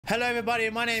Hello everybody,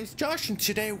 my name's Josh and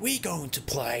today we're going to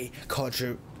play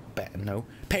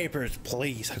Papers,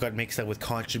 Please. I got mixed up with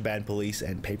Contraband Police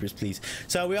and Papers, Please.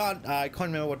 So we're on, I can't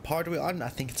remember what part we're on. I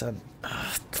think it's on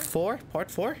part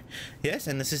 4. Yes,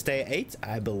 and this is day 8,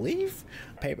 I believe.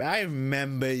 Paper, I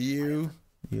remember you.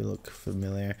 You look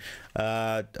familiar.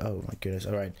 Oh my goodness,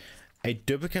 alright. A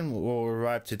duplicate will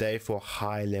arrive today for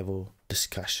high-level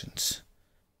discussions.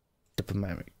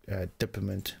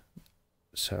 Diplomat.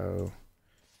 So...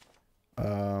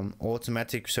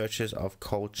 automatic searches of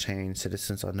cold chain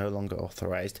citizens are no longer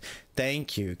authorized.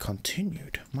 Thank you.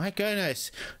 Continued. My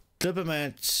goodness.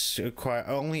 Diplomats require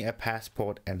only a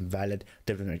passport and valid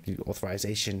diplomatic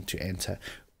authorization to enter.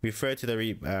 Refer to the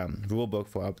rulebook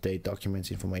for update documents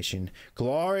information.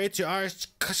 Glory to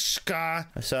Arshka.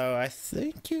 So I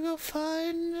think you are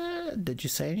fine. Did you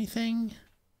say anything?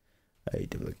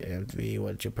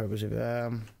 What's your purpose of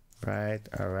right,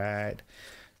 alright.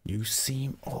 You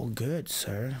seem all good,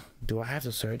 sir. Do I have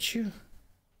to search you?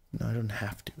 No, I don't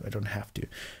have to. I don't have to.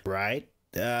 Right?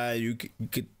 You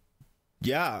could...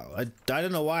 Yeah, I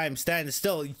don't know why I'm standing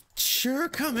still. Sure,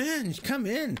 come in. Come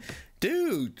in.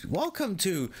 Dude, welcome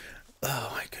to...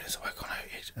 Oh my goodness, why can't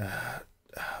I...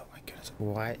 oh my goodness,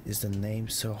 why is the name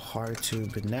so hard to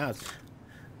pronounce?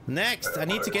 Next, I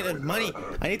need to get money.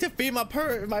 I need to feed my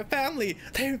family.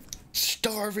 They're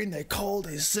starving, they're cold,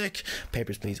 they're sick.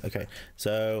 Papers, please. Okay,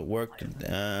 so work.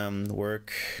 Come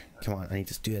on, I need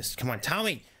to do this. Come on, tell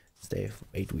me. Stay for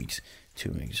 8 weeks,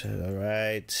 2 weeks. All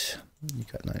right, you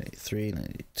got 93,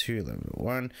 92,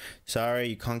 1. Sorry,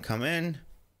 you can't come in.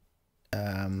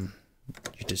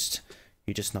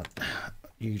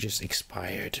 You just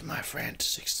expired, my friend.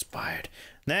 Just expired.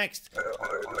 Next. All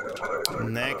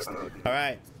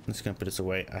right, I'm just gonna put this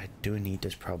away. I do need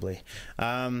this probably.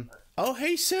 Oh,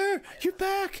 hey, sir, you're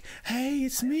back. Hey,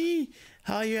 it's me.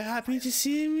 How are you happy to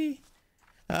see me?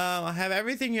 I have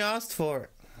everything you asked for.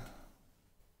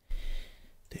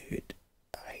 Dude,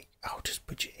 I'll just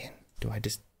put you in. Do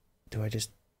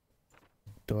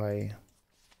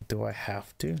I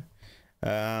have to?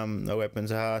 No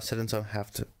weapons are citizens don't have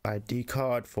to ID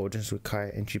card. Forgeries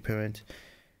require entry permit.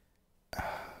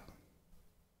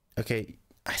 Okay,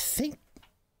 I think.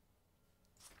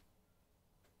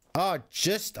 Oh,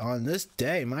 just on this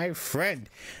day, my friend,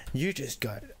 you just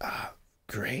got a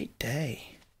great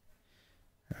day.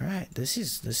 All right, this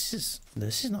is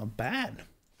not bad.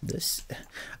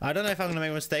 I don't know if I'm gonna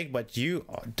make a mistake, but you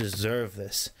deserve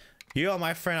this. You are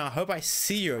my friend. I hope I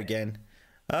see you again.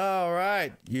 All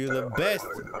right, you're the best.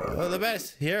 You're the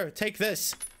best. Here, take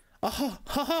this. Oh, ha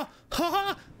ha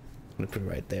ha! I'm gonna put it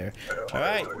right there. All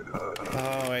right.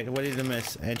 Oh wait, what did I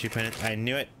miss? Entry permit. I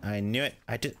knew it. I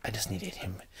just needed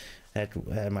him. That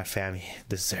my family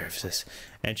deserves this.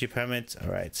 Entry permit.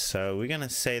 All right. So we're gonna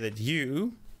say that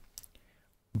you,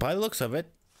 by the looks of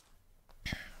it,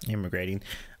 immigrating,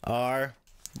 are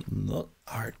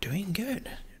doing good.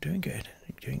 You're doing good.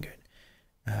 You're doing good.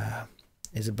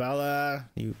 Isabella,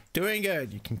 you doing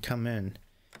good. You can come in.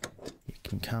 You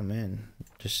can come in.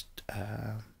 Just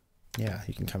yeah,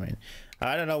 you can come in.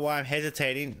 I don't know why I'm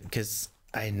hesitating, because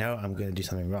I know I'm gonna do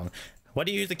something wrong. What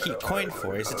do you use the key coin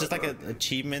for? Is it just like an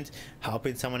achievement,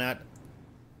 helping someone out?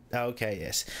 Okay,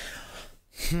 yes.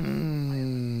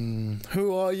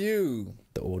 Who are you?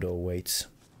 The order awaits.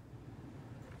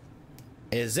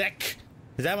 Ezek.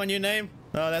 Is that my new name?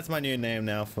 Oh, that's my new name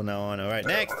now. From now on. All right,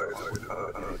 next.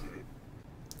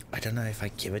 I don't know if I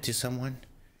give it to someone.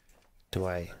 Do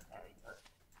I?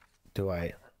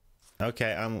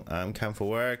 Okay, I'm come for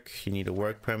work. You need a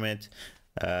work permit.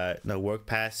 No work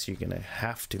pass. You're gonna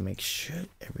have to make sure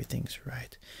everything's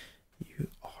right. You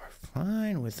are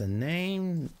fine with the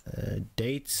name.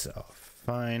 Dates are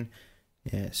fine.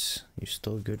 Yes, you're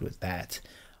still good with that.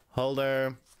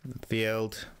 Holder,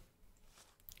 field.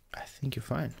 I think you're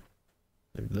fine.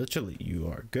 Literally, you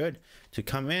are good to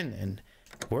come in and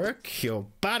work your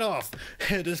butt off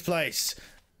at this place.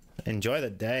 Enjoy the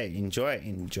day. Enjoy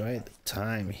the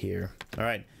time here. All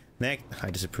right. Next, I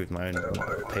just approved my own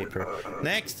paper.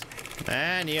 Next,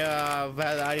 and your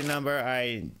valid ID number.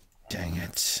 Dang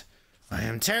it. I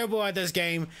am terrible at this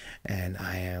game, and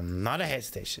I am not a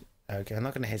hesitation. Okay, I'm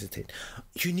not gonna hesitate.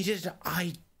 You needed an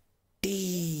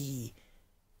ID.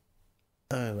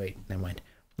 Oh wait, never mind.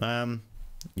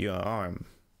 You are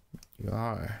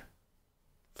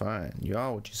fine. You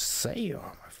are what you say you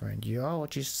are, my friend. You are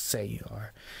what you say you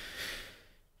are.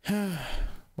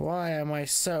 Why am I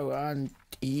so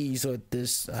unease with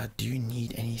this? Do you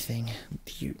need anything?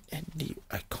 Do you?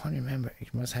 I can't remember. You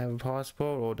must have a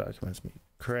passport. All documents be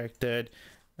corrected.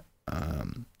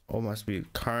 Or must be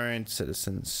current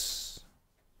citizens.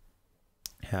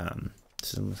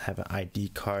 Doesn't have an ID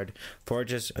card.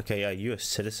 Forges. Okay, yeah, you're a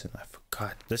citizen. I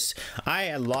forgot this.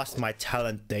 I lost my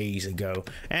talent days ago,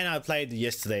 and I played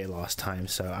yesterday last time,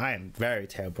 so I am very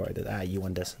terrible at it. You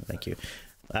want this? Thank you.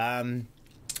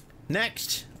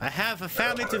 Next, I have a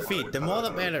family to feed. The more the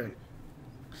better.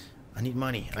 I need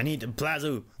money. I need a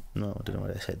plazo. No, I don't know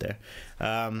what I said there.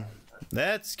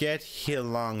 Let's get here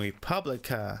along,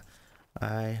 Republica.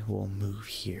 I will move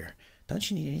here. Don't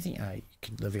you need anything? You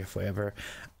can live here forever.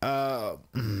 Let's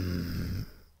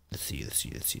see.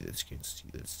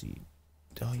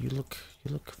 Oh, you look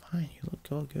fine. You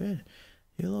look all good.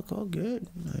 You look all good.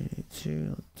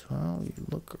 92, 12. You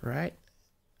look right.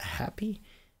 Happy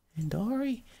and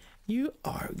Dory. You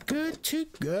are good to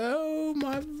go,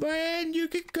 my friend. You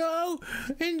can go.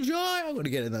 Enjoy. I'm gonna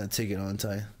get another ticket on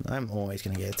time. I'm always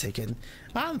gonna get a ticket.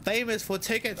 I'm famous for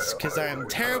tickets because I am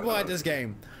terrible at this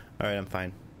game. All right, I'm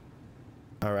fine.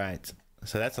 All right.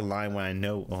 So that's a line when I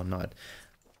know or not.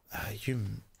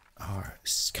 You are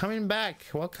coming back.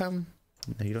 Welcome.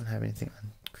 No, you don't have anything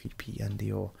creepy under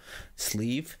your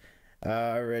sleeve.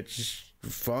 Rich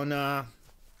Fauna.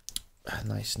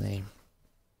 Nice name.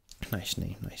 Nice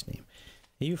name.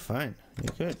 You fine.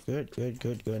 You're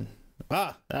good.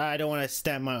 I don't want to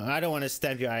stamp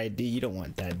your ID. You don't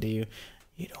want that, do you?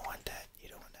 You don't want that.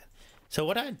 So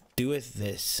what I do with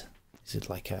this? Is it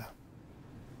like a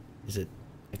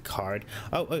card?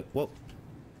 Oh wait, whoa.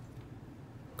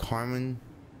 Carmen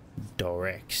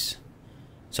Dorex.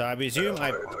 So I presume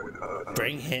I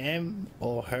bring him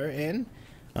or her in,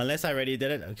 unless I already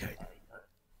did it. Okay.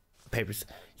 Papers.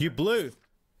 You blue.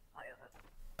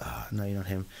 No, you're not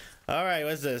him. All right,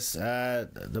 what's this?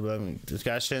 The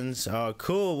discussions. Oh,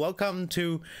 cool. Welcome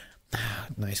to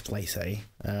nice place, eh?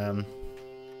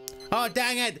 Oh,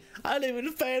 dang it! I didn't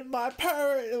even offend my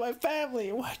family.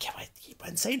 Why can't I keep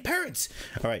on saying parents?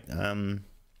 All right.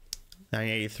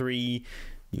 1983.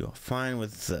 You are fine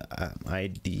with the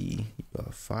ID. You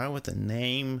are fine with the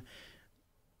name.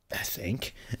 I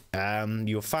think.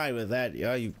 You're fine with that.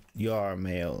 Yeah, you are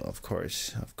male, of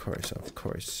course.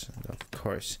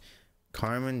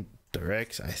 Carmen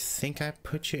Directs. I think I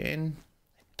put you in.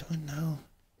 I don't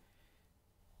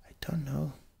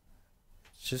know.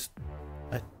 It's just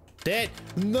I did.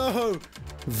 No.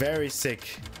 Very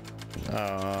sick.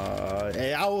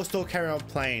 I will still carry on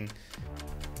playing.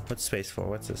 What's space for?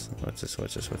 What's this?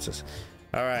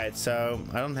 All right. So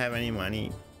I don't have any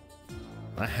money.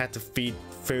 I had to feed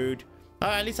food. Oh,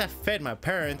 at least I fed my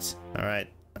parents. All right.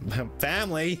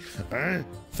 Family.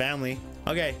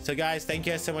 Okay, so guys, thank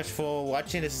you guys so much for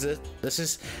watching. This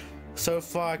is so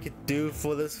far I could do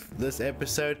for this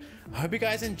episode. I hope you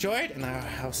guys enjoyed, and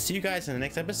I'll see you guys in the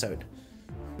next episode.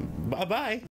 Bye bye.